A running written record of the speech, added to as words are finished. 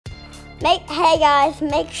Hey guys,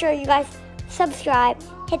 make sure you guys subscribe,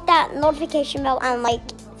 hit that notification bell, and like.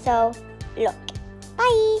 So, look.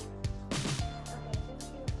 Bye.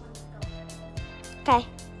 Okay,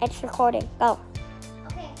 it's recording. Go.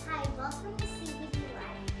 Okay, hi, welcome to CBD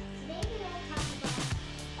Buy. Today we will talk about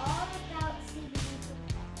all about CBD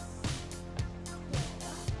products.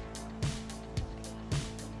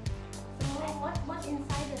 So what's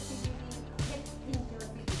inside the CBD? Get into the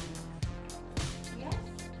CBD. Yes?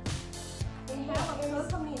 They have a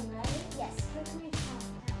curcumin, right? Yes, curcumin.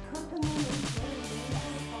 Curcumin is very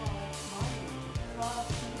dangerous for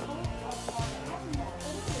people or for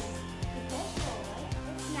animals. It's natural, right?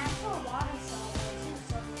 It's natural water soluble too,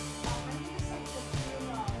 so 100% good for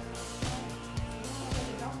your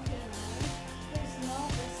There's no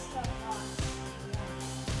risk of loss.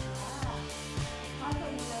 How do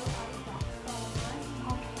you know other dogs don't run?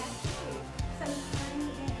 Okay. Sometimes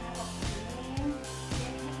they have a pain,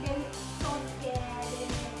 they so scared, they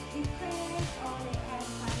depressed, or they have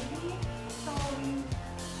anxiety. So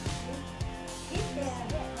if they are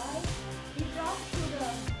dead, right? You drop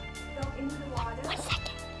into the water. 1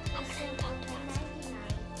 second. I'm gonna talk about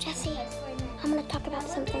Jesse. That's $4.99. I'm gonna talk about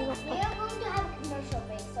something real We quick. are going to have a commercial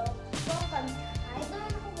break, so welcome to Tyler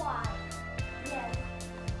in Hawaii. Yes.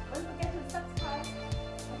 Don't forget to subscribe.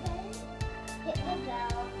 Okay? Hit the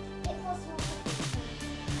bell, hit post notifications,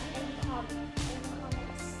 and comment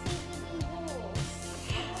CBD rules.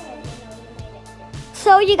 And you know you made it.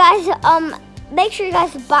 So you guys, make sure you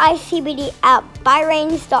guys buy CBD at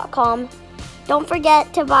buyrange.com. Don't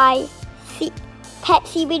forget to buy pet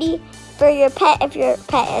CBD for your pet if your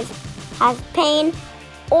pet has pain,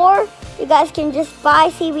 or you guys can just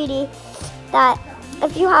buy CBD that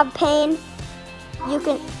if you have pain, you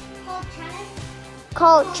can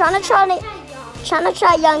call China Try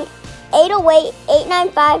Young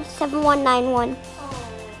 808-895-7191.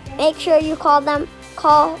 Make sure you call them.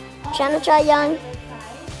 Call China Try Young.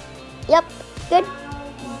 Yep.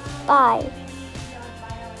 Goodbye.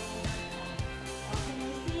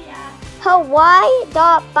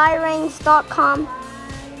 Hawaii.buyrange.com.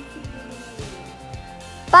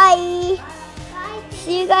 Bye.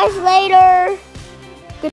 See you guys later.